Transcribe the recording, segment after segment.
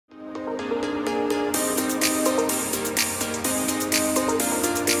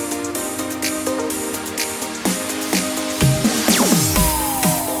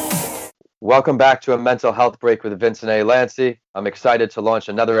Welcome back to a mental health break with Vincent A. Lanci. I'm excited to launch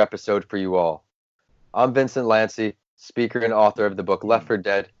another episode for you all. I'm Vincent Lanci, speaker and author of the book Left for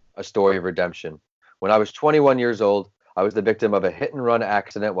Dead, A Story of Redemption. When I was 21 years old, I was the victim of a hit-and-run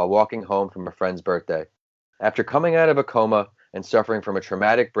accident while walking home from a friend's birthday. After coming out of a coma and suffering from a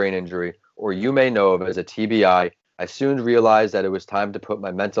traumatic brain injury, or you may know of as a TBI, I soon realized that it was time to put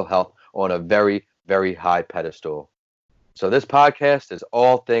my mental health on a very, very high pedestal. So this podcast is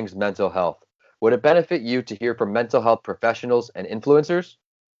all things mental health. Would it benefit you to hear from mental health professionals and influencers?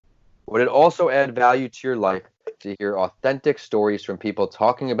 Would it also add value to your life to hear authentic stories from people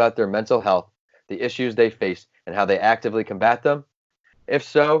talking about their mental health, the issues they face, and how they actively combat them? If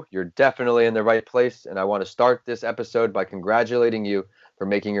so, you're definitely in the right place, and I want to start this episode by congratulating you for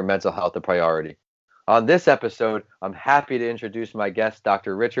making your mental health a priority. On this episode, I'm happy to introduce my guest,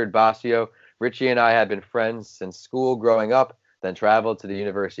 Dr. Richard Boccio. Richie and I have been friends since school growing up, then traveled to the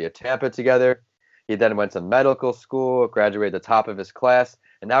University of Tampa together. He then went to medical school, graduated at the top of his class,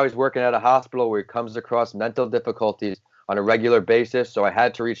 and now he's working at a hospital where he comes across mental difficulties on a regular basis. So I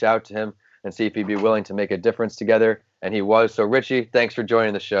had to reach out to him and see if he'd be willing to make a difference together, and he was. So Richie, thanks for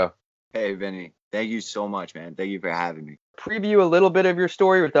joining the show. Hey, Vinny. Thank you so much, man. Thank you for having me. Preview a little bit of your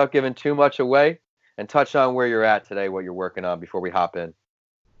story without giving too much away, and touch on where you're at today, what you're working on before we hop in.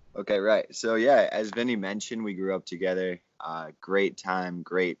 Okay, right. So, yeah, as Vinny mentioned, we grew up together. Great time,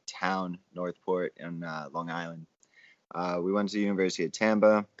 great town, Northport in Long Island. We went to the University of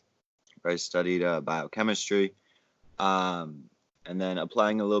Tampa, where I studied biochemistry. And then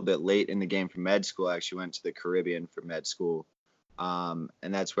applying a little bit late in the game for med school, I actually went to the Caribbean for med school. And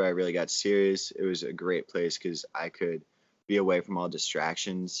that's where I really got serious. It was a great place because I could be away from all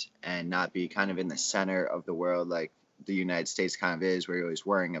distractions and not be kind of in the center of the world like the United States kind of is, where you're always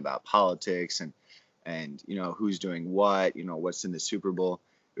worrying about politics and who's doing what, what's in the Super Bowl.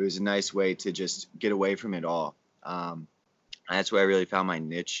 It was a nice way to just get away from it all. That's where I really found my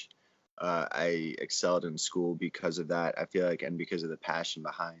niche. I excelled in school because of that, I feel like, and because of the passion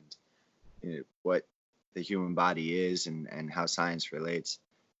behind what the human body is and how science relates.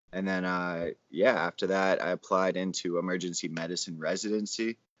 And then, after that, I applied into emergency medicine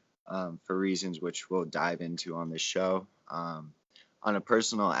residency for reasons which we'll dive into on this show. On a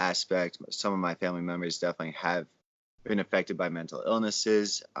personal aspect, some of my family members definitely have been affected by mental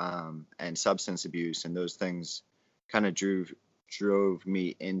illnesses and substance abuse, and those things kind of drove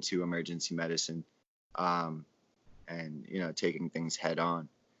me into emergency medicine and taking things head on.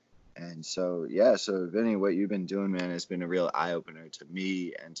 And so Vinny, what you've been doing, man, has been a real eye opener to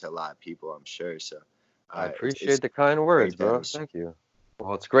me and to a lot of people, I'm sure. So I it's appreciate the kind words, great to have bro. this. Thank you.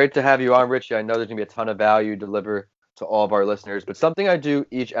 Well, it's great to have you on, Richie. I know there's going to be a ton of value to deliver to all of our listeners, but something I do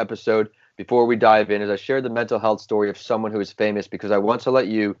each episode before we dive in is I share the mental health story of someone who is famous because I want to let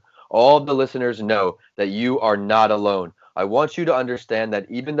you, all of the listeners, know that you are not alone. I want you to understand that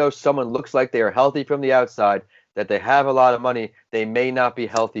even though someone looks like they are healthy from the outside, that they have a lot of money, they may not be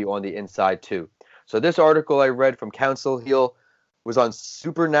healthy on the inside too. So this article I read from Council Hill was on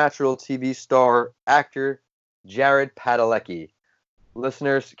Supernatural TV star actor Jared Padalecki.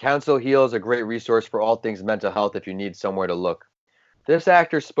 Listeners, Council Hill is a great resource for all things mental health if you need somewhere to look. This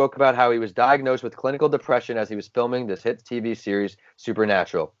actor spoke about how he was diagnosed with clinical depression as he was filming this hit TV series,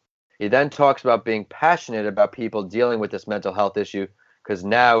 Supernatural. He then talks about being passionate about people dealing with this mental health issue because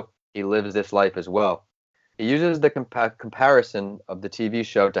now he lives this life as well. He uses the comparison of the TV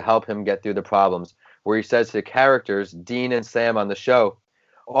show to help him get through the problems, where he says the characters, Dean and Sam on the show,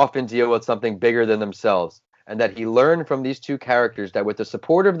 often deal with something bigger than themselves, and that he learned from these two characters that with the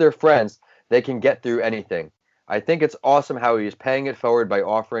support of their friends, they can get through anything. I think it's awesome how he is paying it forward by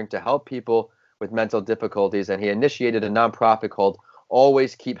offering to help people with mental difficulties, and he initiated a nonprofit called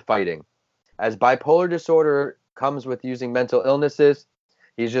Always Keep Fighting. As bipolar disorder comes with using mental illnesses,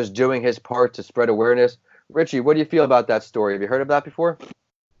 he's just doing his part to spread awareness. Richie, what do you feel about that story? Have you heard of that before?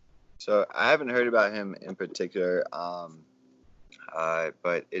 So I haven't heard about him in particular,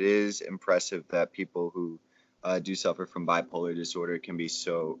 but it is impressive that people who do suffer from bipolar disorder can be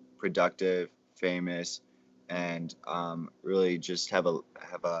so productive, famous, and really just have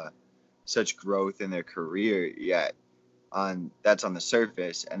a such growth in their career. Yet that's on the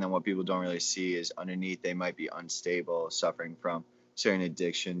surface, and then what people don't really see is underneath they might be unstable, suffering from certain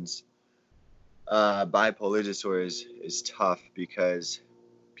addictions. Bipolar disorder is tough because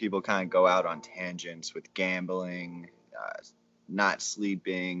people kind of go out on tangents with gambling, not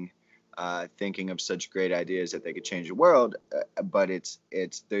sleeping, thinking of such great ideas that they could change the world, but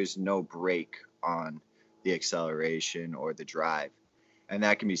there's no break on the acceleration or the drive, and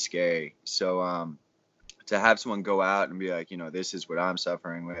that can be scary. So to have someone go out and be like, this is what I'm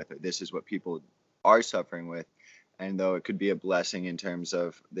suffering with, or this is what people are suffering with. And though it could be a blessing in terms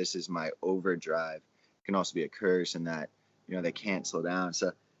of this is my overdrive, it can also be a curse in that, they can't slow down.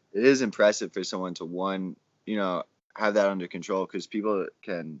 So it is impressive for someone to have that under control, because people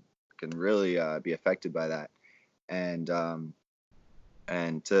can really be affected by that. And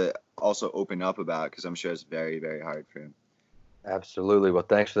to also open up about it, because I'm sure it's very, very hard for him. Absolutely. Well,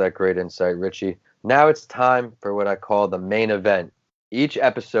 thanks for that great insight, Richie. Now it's time for what I call the main event. Each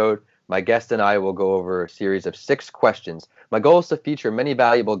episode, my guest and I will go over a series of 6 questions. My goal is to feature many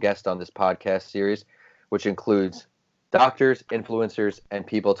valuable guests on this podcast series, which includes doctors, influencers, and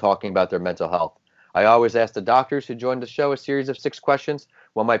people talking about their mental health. I always ask the doctors who join the show a series of 6 questions,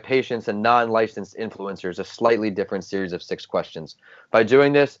 while my patients and non-licensed influencers a slightly different series of 6 questions. By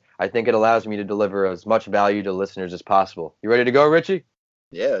doing this, I think it allows me to deliver as much value to listeners as possible. You ready to go, Richie?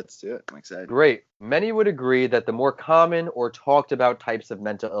 Yeah, let's do it. I'm excited. Great. Many would agree that the more common or talked about types of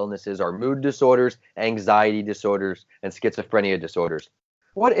mental illnesses are mood disorders, anxiety disorders, and schizophrenia disorders.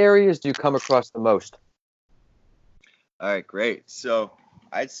 What areas do you come across the most? All right, great. So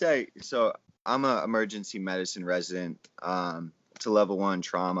I'd say, I'm an emergency medicine resident to level 1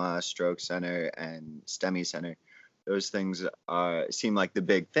 trauma, stroke center, and STEMI center. Those things seem like the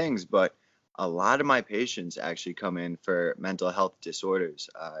big things, but a lot of my patients actually come in for mental health disorders.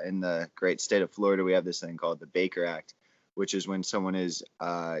 In the great state of Florida, we have this thing called the Baker Act, which is when someone is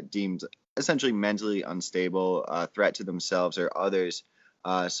deemed essentially mentally unstable, a threat to themselves or others.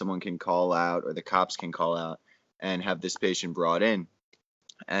 Someone can call out, or the cops can call out, and have this patient brought in.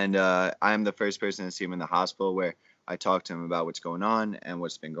 And I'm the first person to see him in the hospital, where I talk to him about what's going on and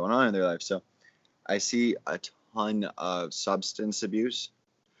what's been going on in their life. So I see a ton of substance abuse.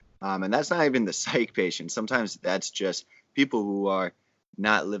 And that's not even the psych patients. Sometimes that's just people who are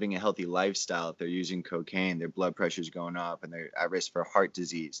not living a healthy lifestyle. If they're using cocaine, their blood pressure's going up and they're at risk for heart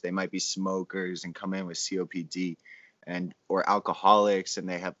disease. They might be smokers and come in with COPD, or alcoholics and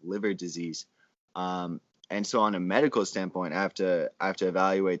they have liver disease. And so on a medical standpoint, I have to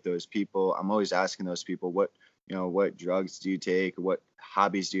evaluate those people. I'm always asking those people, what drugs do you take? What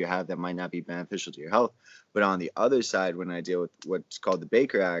hobbies do you have that might not be beneficial to your health? But on the other side, when I deal with what's called the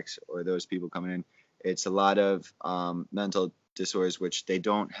Baker Acts, or those people coming in, it's a lot of mental disorders which they've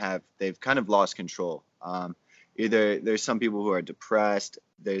kind of lost control. Either there's some people who are depressed.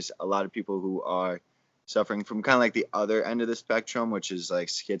 There's a lot of people who are suffering from kind of like the other end of the spectrum, which is like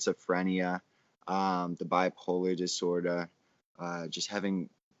schizophrenia, the bipolar disorder, just having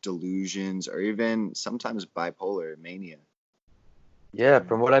delusions, or even sometimes bipolar mania. Yeah,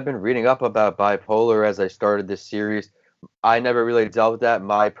 from what I've been reading up about bipolar as I started this series, I never really dealt with that.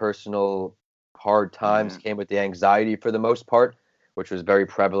 My personal hard times Yeah, came with the anxiety for the most part, which was very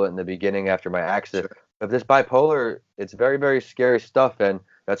prevalent in the beginning after my accident. sure. But this bipolar, it's very, very scary stuff. And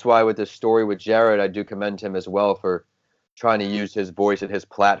that's why with this story with Jared, I do commend him as well for trying to use his voice and his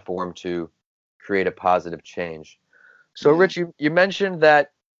platform to create a positive change. So, Yeah. Rich, you mentioned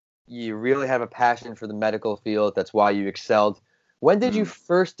that you really have a passion for the medical field. That's why you excelled. When did you Mm.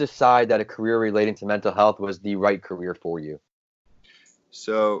 first decide that a career relating to mental health was the right career for you?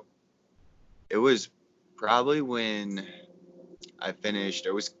 So it was probably when I finished,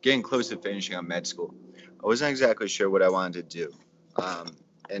 or was getting close to finishing on med school. I wasn't exactly sure what I wanted to do.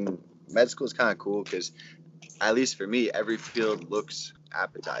 And med school is kind of cool because, at least for me, every field looks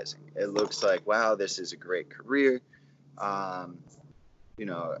appetizing. It looks like, wow, this is a great career. Um,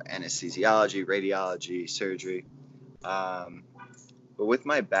 anesthesiology, radiology, surgery. Um, but with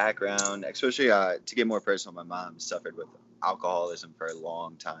my background, especially to get more personal, my mom suffered with alcoholism for a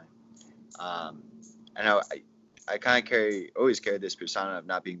long time. Um, and I kind of always carried this persona of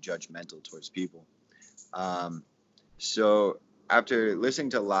not being judgmental towards people. Um, so after listening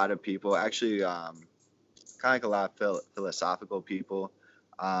to a lot of people, actually, kind of like a lot of philosophical people,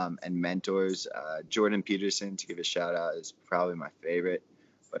 and mentors, Jordan Peterson, to give a shout out, is probably my favorite.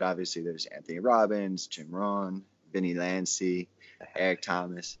 But obviously, there's Anthony Robbins, Jim Rohn, Vinny Lanci, Eric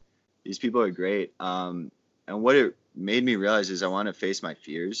Thomas. These people are great. And what it made me realize is I want to face my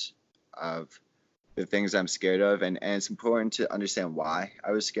fears of the things I'm scared of, and it's important to understand why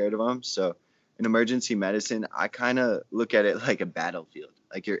I was scared of them. So in emergency medicine, I kind of look at it like a battlefield.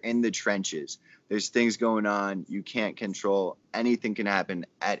 Like you're in the trenches. There's things going on you can't control. Anything can happen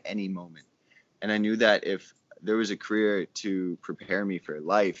at any moment. And I knew that if there was a career to prepare me for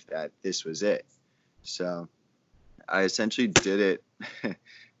life, that this was it. So I essentially did it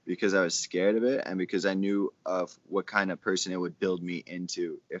because I was scared of it, and because I knew of what kind of person it would build me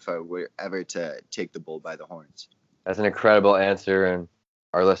into if I were ever to take the bull by the horns. That's an incredible answer, and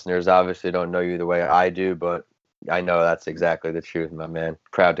our listeners obviously don't know you the way I do, but I know that's exactly the truth, my man.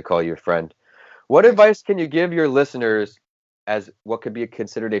 Proud to call you a friend. What Thanks. advice can you give your listeners as what could be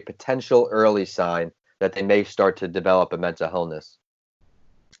considered a potential early sign that they may start to develop a mental illness?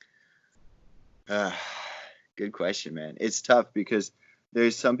 Uh, Good question, man. It's tough because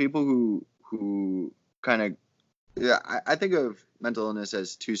there's some people who kind of, yeah, I think of mental illness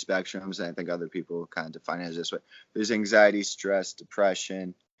as two spectrums, and I think other people kind of define it as this way. There's anxiety, stress,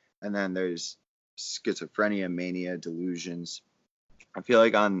 depression, and then there's schizophrenia, mania, delusions. I feel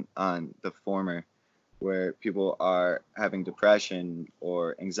like on the former, where people are having depression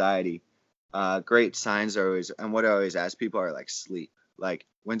or anxiety, great signs are always, and what I always ask people are like sleep. Like,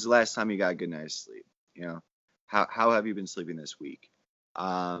 when's the last time you got a good night's sleep? You know, how have you been sleeping this week?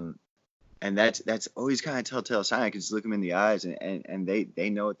 Um, and that's always kind of telltale sign. I can just look them in the eyes, and they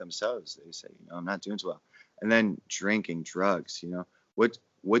know it themselves. They say, I'm not doing so well. And then drinking, drugs.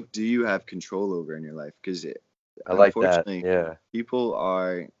 What do you have control over in your life? Because I like that. unfortunately, Yeah. people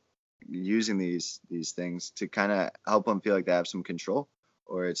are using these things to kind of help them feel like they have some control,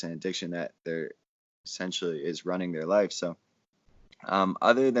 or it's an addiction that they're essentially is running their life. So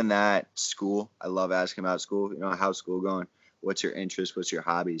other than that, school, I love asking about school. How's school going? What's your interest? What's your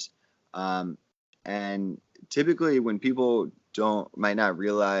hobbies? Um, and typically when people don't might not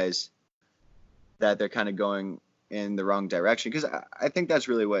realize that they're kind of going in the wrong direction, because I think that's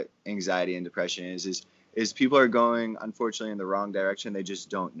really what anxiety and depression is people are going, unfortunately, in the wrong direction. They just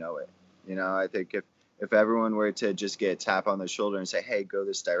don't know it. I think if everyone were to just get a tap on the shoulder and say, hey, go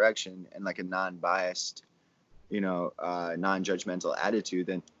this direction, and like a non-biased, non-judgmental attitude,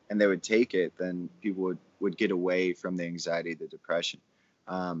 then and they would take it, then people would get away from the anxiety, the depression.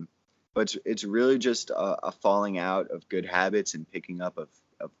 Um, but it's really just a falling out of good habits and picking up of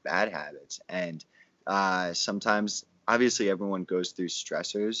bad habits. And sometimes, obviously, everyone goes through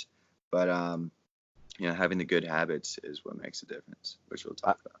stressors, but having the good habits is what makes a difference, which we'll I,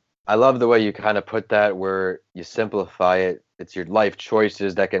 talk about. I love the way you kind of put that where you simplify it. It's your life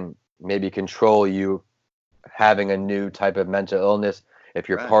choices that can maybe control you having a new type of mental illness, if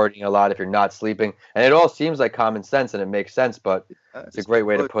you're Right. partying a lot, if you're not sleeping. And it all seems like common sense and it makes sense, but it's a Yes. great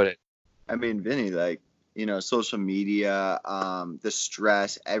way to Well, put it. I mean, Vinny, like, social media, the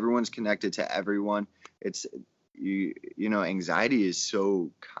stress, everyone's connected to everyone. It's anxiety is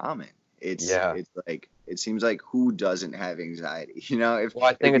so common. It's Yeah. it's like it seems like who doesn't have anxiety? If Well,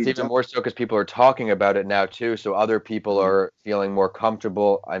 I if think it's you even don't, more so because people are talking about it now too, so other people Mhm. are feeling more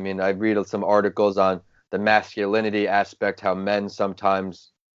comfortable. I mean, I read some articles on the masculinity aspect, how men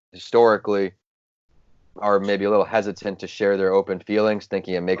sometimes historically are maybe a little hesitant to share their open feelings,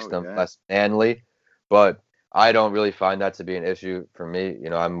 thinking it makes Oh them yeah. less manly. But I don't really find that to be an issue for me.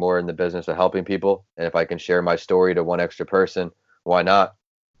 I'm more in the business of helping people, and if I can share my story to one extra person, why not?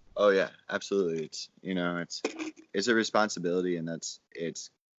 Oh yeah, absolutely. It's a responsibility, and it's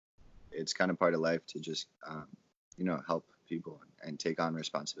kind of part of life to just help people and take on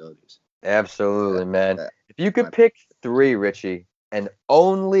responsibilities. That, Absolutely, man. that If you my could pick three, Richie, and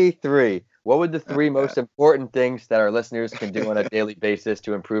only three, what would the three uh, most important things that our listeners can do on a daily basis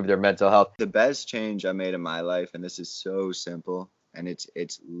to improve their mental health? the best change I made in my life, and this is so simple, and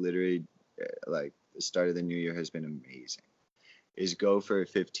it's literally like the start of the new year has been amazing, is go for a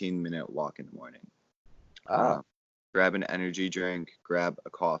 15-minute walk in the morning. Ah, Um, Grab an energy drink, grab a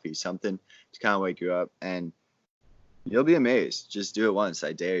coffee, something to kind of wake you up, and you'll be amazed. Just do it once,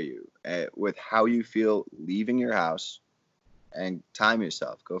 I dare you, with how you feel leaving your house, and time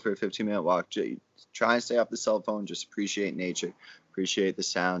yourself. Go for a 15-minute walk. Try and stay off the cell phone. Just appreciate nature, appreciate the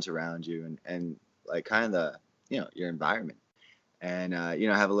sounds around you, and like kind of the your environment. And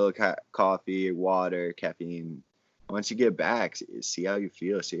have a little coffee, water, caffeine. Once you get back, see how you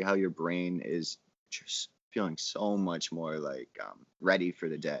feel. See how your brain is just feeling so much more like ready for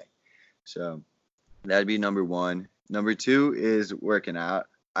the day. So that'd be number one. Number two is working out.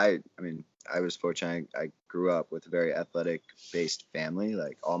 I mean, I was fortunate. I grew up with a very athletic based family.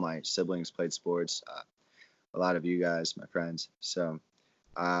 Like all my siblings played sports. A lot of you guys, my friends. So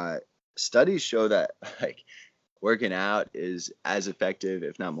uh, studies show that like working out is as effective,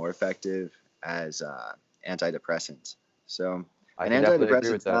 if not more effective, as antidepressants. So, I and can definitely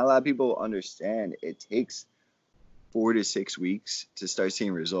agree with antidepressants, not that. a lot of people understand. It takes 4 to 6 weeks to start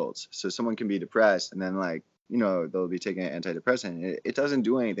seeing results. So someone can be depressed and then they'll be taking an antidepressant. It doesn't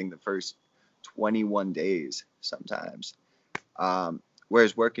do anything the first 21 days sometimes.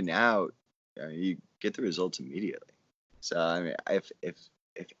 Whereas working out, you get the results immediately. So I mean, if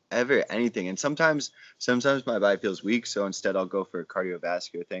ever anything, and sometimes my body feels weak, so instead I'll go for a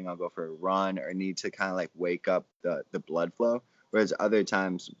cardiovascular thing. I'll go for a run or need to kind of like wake up the blood flow. Whereas other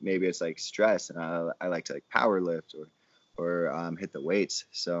times maybe it's like stress, and I like to like power lift or hit the weights.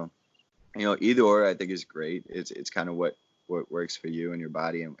 So either or I think is great. It's kind of what works for you and your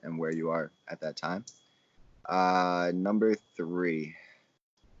body and where you are at that time. Number three.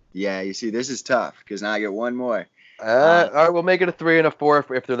 Yeah, you see, this is tough because now I get one more. All right, we'll make it a 3 and a 4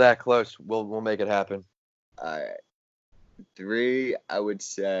 if they're that close. We'll make it happen. All right, three. I would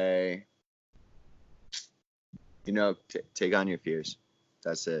say, take on your fears.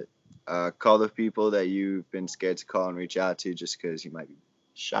 That's it. Call the people that you've been scared to call and reach out to just because you might be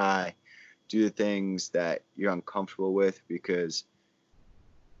shy. Do the things that you're uncomfortable with because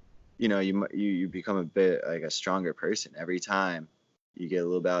you become a bit like a stronger person every time you get a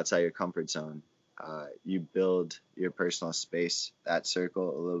little bit outside your comfort zone. You build your personal space, that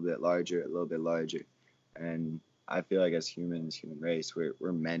circle, a little bit larger. And I feel like as humans, human race,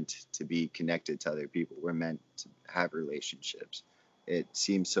 we're meant to be connected to other people. We're meant to have relationships. It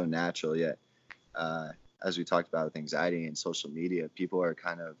seems so natural, yet as we talked about with anxiety and social media, people are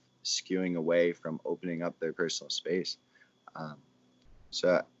kind of skewing away from opening up their personal space. Um,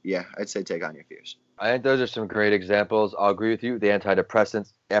 so yeah, I'd say take on your fears. I think those are some great examples. I'll agree with you. The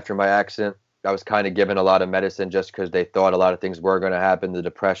antidepressants after my accident, I was kind of given a lot of medicine just because they thought a lot of things were going to happen, the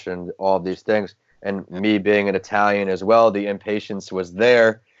depression, all of these things. And me being an Italian as well, the impatience was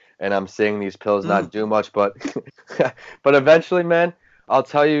there, and I'm seeing these pills not do much. But but eventually, man, I'll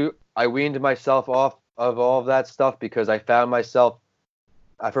tell you, I weaned myself off of all of that stuff because I found myself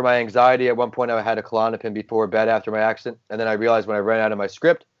for my anxiety. At one point, I had a Klonopin before bed after my accident, and then I realized when I ran out of my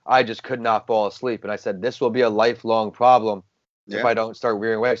script, I just could not fall asleep. And I said, this will be a lifelong problem if Yeah. I don't start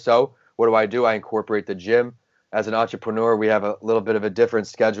wearing away. So what do? I incorporate the gym. As an entrepreneur, we have a little bit of a different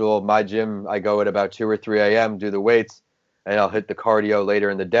schedule. My gym, I go at about 2 or 3 a.m., do the weights, and I'll hit the cardio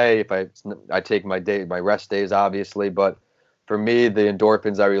later in the day. If I take my rest days, obviously, but for me, the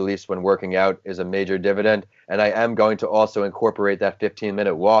endorphins I release when working out is a major dividend. And I am going to also incorporate that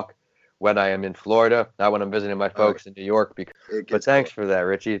 15-minute walk when I am in Florida, not when I'm visiting my Uh, folks in New York. it But gets thanks cold. for that,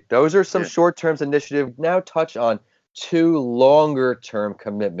 Richie. Those are some Yeah. short-term initiatives. Now touch on 2 longer-term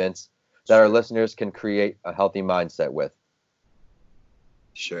commitments that our Sure. listeners can create a healthy mindset with.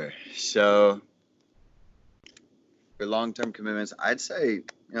 Sure. So for long-term commitments, I'd say,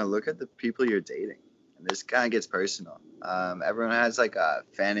 look at the people you're dating. And this kind of gets personal. Everyone has like a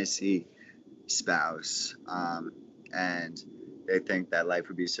fantasy spouse, and they think that life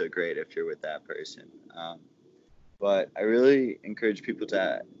would be so great if you're with that person. But I really encourage people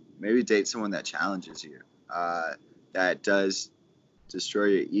to maybe date someone that challenges you, that does destroy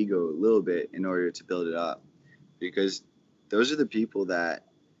your ego a little bit in order to build it up. Because those are the people that,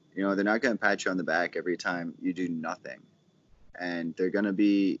 they're not going to pat you on the back every time you do nothing. And they're going to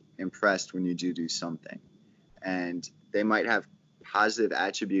be impressed when you do something. And they might have positive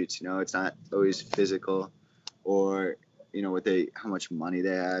attributes. It's not always physical or, how much money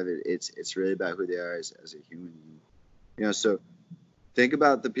they have. It's really about who they are as a human. So think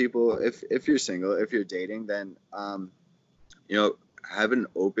about the people, if you're single, if you're dating, then, have an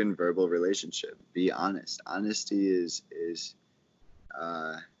open verbal relationship. Be honest. Honesty is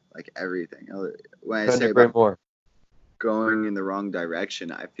uh, like everything. When I Couldn't say agree about more. going in the wrong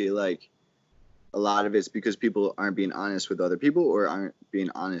direction, I feel like a lot of it's because people aren't being honest with other people or aren't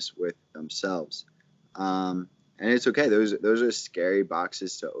being honest with themselves. And it's okay. Those are scary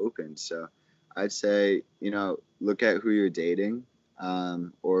boxes to open. So I'd say, look at who you're dating,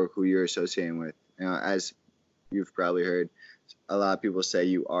 or who you're associating with. As you've probably heard, a lot of people say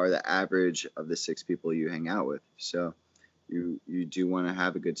you are the average of the 6 people you hang out with. So you do want to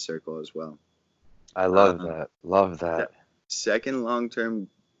have a good circle as well. I love Um, that. Love that. Second long-term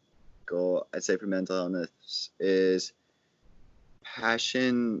goal, I'd say for mental illness, is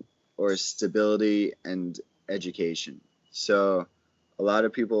passion or stability and education. So a lot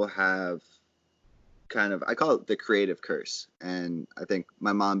of people have kind of, I call it the creative curse. And I think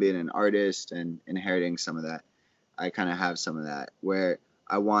my mom being an artist and inheriting some of that, I kind of have some of that where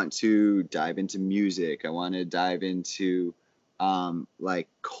I want to dive into music. I want to dive into like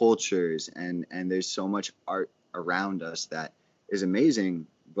cultures, and there's so much art around us that is amazing,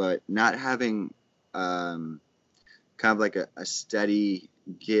 but not having kind of like a steady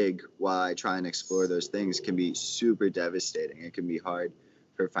gig while I try and explore those things can be super devastating. It can be hard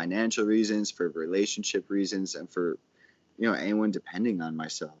for financial reasons, for relationship reasons, and for anyone depending on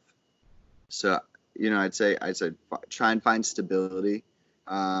myself. So I'd say try and find stability,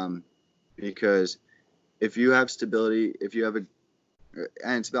 because if you have stability, if you have and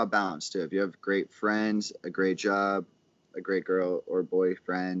it's about balance too. If you have great friends, a great job, a great girl or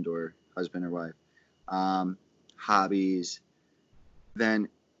boyfriend or husband or wife, hobbies, then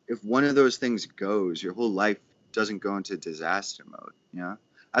if one of those things goes, your whole life doesn't go into disaster mode.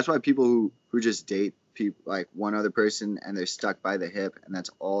 That's why people who just date people, like one other person, and they're stuck by the hip, and that's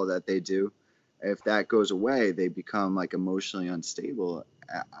all that they do. If that goes away, they become like emotionally unstable.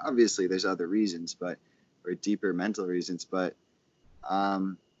 Obviously, there's other reasons, but or deeper mental reasons, but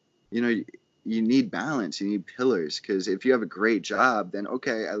um, you know, you need balance. You need pillars, because if you have a great job, then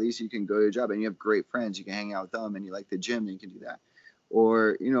okay, at least you can go to your job, and you have great friends, you can hang out with them, and you like the gym, then you can do that.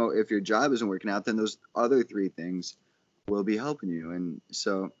 Or if your job isn't working out, then those other three things will be helping you. And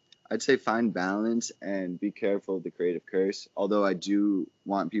so I'd say find balance and be careful of the creative curse. Although I do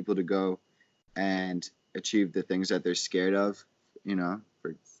want people to go and achieve the things that they're scared of,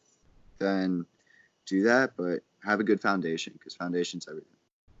 then do that, but have a good foundation, because foundation's everything.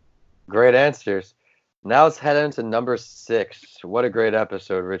 Great answers. Now let's head into number 6. What a great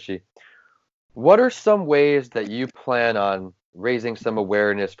episode, Richie. What are some ways that you plan on raising some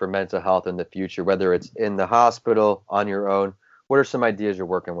awareness for mental health in the future, whether it's in the hospital, on your own? What are some ideas you're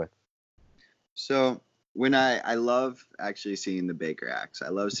working with? So when I love actually seeing the Baker Acts. I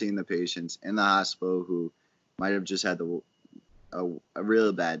love seeing the patients in the hospital who might have just had a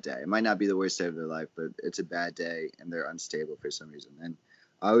real bad day. It might not be the worst day of their life, but it's a bad day and they're unstable for some reason. And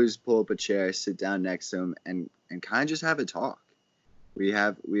I always pull up a chair, sit down next to them, and kind of just have a talk. We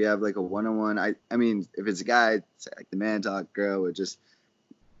have like a one-on-one. I mean, if it's a guy, it's like the man talk. Girl would just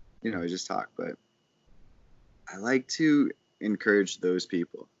just talk. But I like to encourage those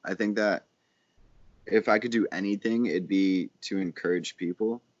people. I think that if I could do anything, it'd be to encourage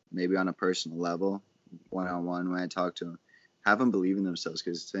people, maybe on a personal level, one-on-one when I talk to them, have them believe in themselves.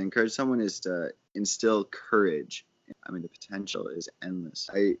 Because to encourage someone is to instill courage. I mean, the potential is endless.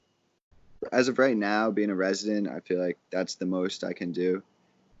 As of right now, being a resident, I feel like that's the most I can do.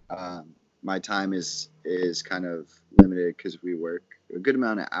 My time is kind of limited because we work a good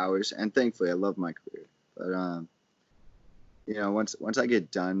amount of hours, and thankfully, I love my career. But once I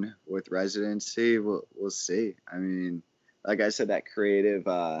get done with residency, we'll see. I mean, like I said, that creative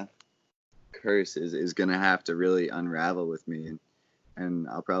curse is gonna have to really unravel with me, and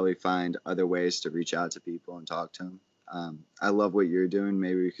I'll probably find other ways to reach out to people and talk to them. I love what you're doing.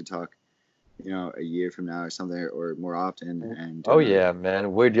 Maybe we could talk, a year from now or something, or more often. And Oh yeah,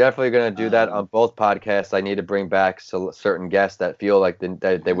 man. We're definitely gonna do that on both podcasts. I need to bring back certain guests that feel like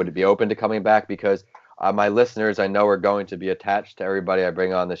that they would be open to coming back, because my listeners I know are going to be attached to everybody I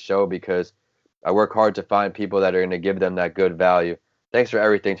bring on the show, because I work hard to find people that are going to give them that good value. Thanks for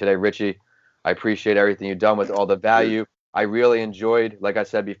everything today, Richie. I appreciate everything you've done with all the value. I really enjoyed, like I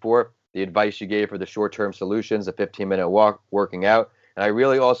said before, the advice you gave for the short-term solutions, the 15-minute walk, working out. And I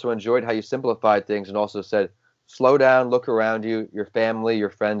really also enjoyed how you simplified things and also said, slow down, look around you, your family, your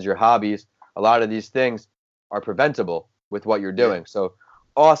friends, your hobbies. A lot of these things are preventable with what you're doing. So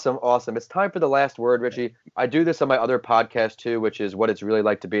awesome, awesome. It's time for the last word, Richie. I do this on my other podcast too, which is what it's really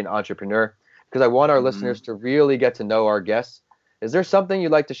like to be an entrepreneur, because I want our listeners to really get to know our guests. Is there something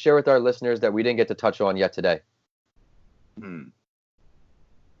you'd like to share with our listeners that we didn't get to touch on yet today?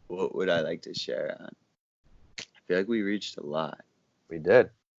 What would I like to share on? I feel like we reached a lot. We did.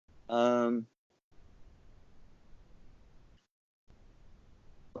 Last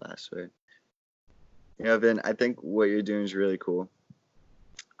word. Vin, I think what you're doing is really cool.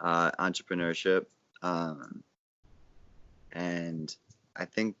 Entrepreneurship. And I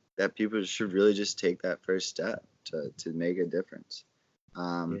think that people should really just take that first step to make a difference.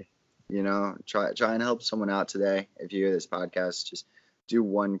 Try and help someone out today. If you hear this podcast, just do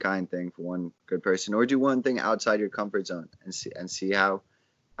one kind thing for one good person, or do one thing outside your comfort zone and see how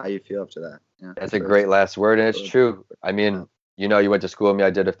you feel after that. That's a great last word, and it's true. I mean, you went to school with me. I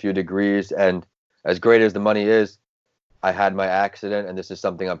did a few degrees, and as great as the money is, I had my accident, and this is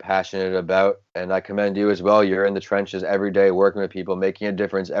something I'm passionate about, and I commend you as well. You're in the trenches every day, working with people, making a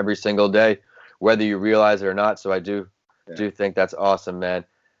difference every single day, whether you realize it or not. So I do think that's awesome, man.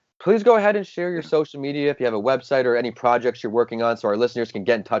 Please go ahead and share your social media if you have a website or any projects you're working on, so our listeners can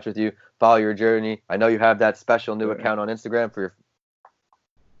get in touch with you, follow your journey. I know you have that special new account on Instagram for your.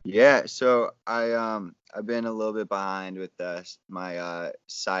 Yeah, so I've been a little bit behind with my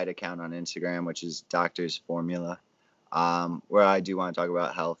side account on Instagram, which is Doctor's Formula, where I do want to talk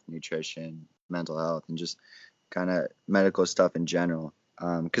about health, nutrition, mental health, and just kind of medical stuff in general.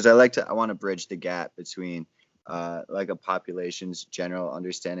 Because I want to bridge the gap between like a population's general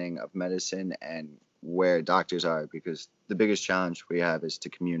understanding of medicine and where doctors are, because the biggest challenge we have is to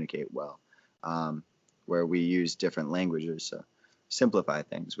communicate well, where we use different languages. So simplify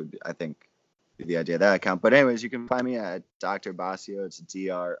things would be, I think, the idea of that account. But anyways, you can find me at Dr. Boccio. It's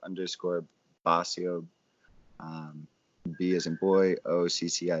Dr_Boccio, B as in boy,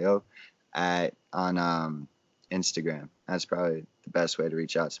 OCCIO, on Instagram. That's probably the best way to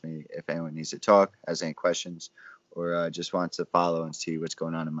reach out to me if anyone needs to talk, has any questions, or just wants to follow and see what's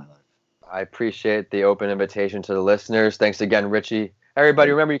going on in my life. I appreciate the open invitation to the listeners. Thanks again, Richie.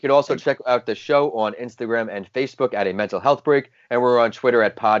 Everybody, remember you can also check out the show on Instagram and Facebook at A Mental Health Break, and we're on Twitter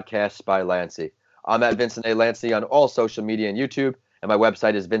at Podcasts by Lanci. I'm at Vincent A. Lanci on all social media and YouTube, and my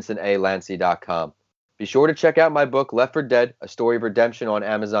website is vincentalanci.com. Be sure to check out my book, Left for Dead, A Story of Redemption on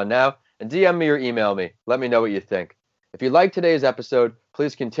Amazon now, and DM me or email me. Let me know what you think. If you liked today's episode,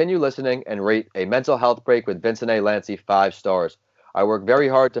 please continue listening and rate A Mental Health Break with Vincent A. Lanci 5 stars. I work very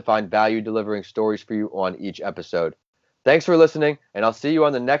hard to find value-delivering stories for you on each episode. Thanks for listening, and I'll see you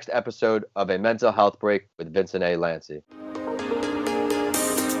on the next episode of A Mental Health Break with Vincent A. Lanci.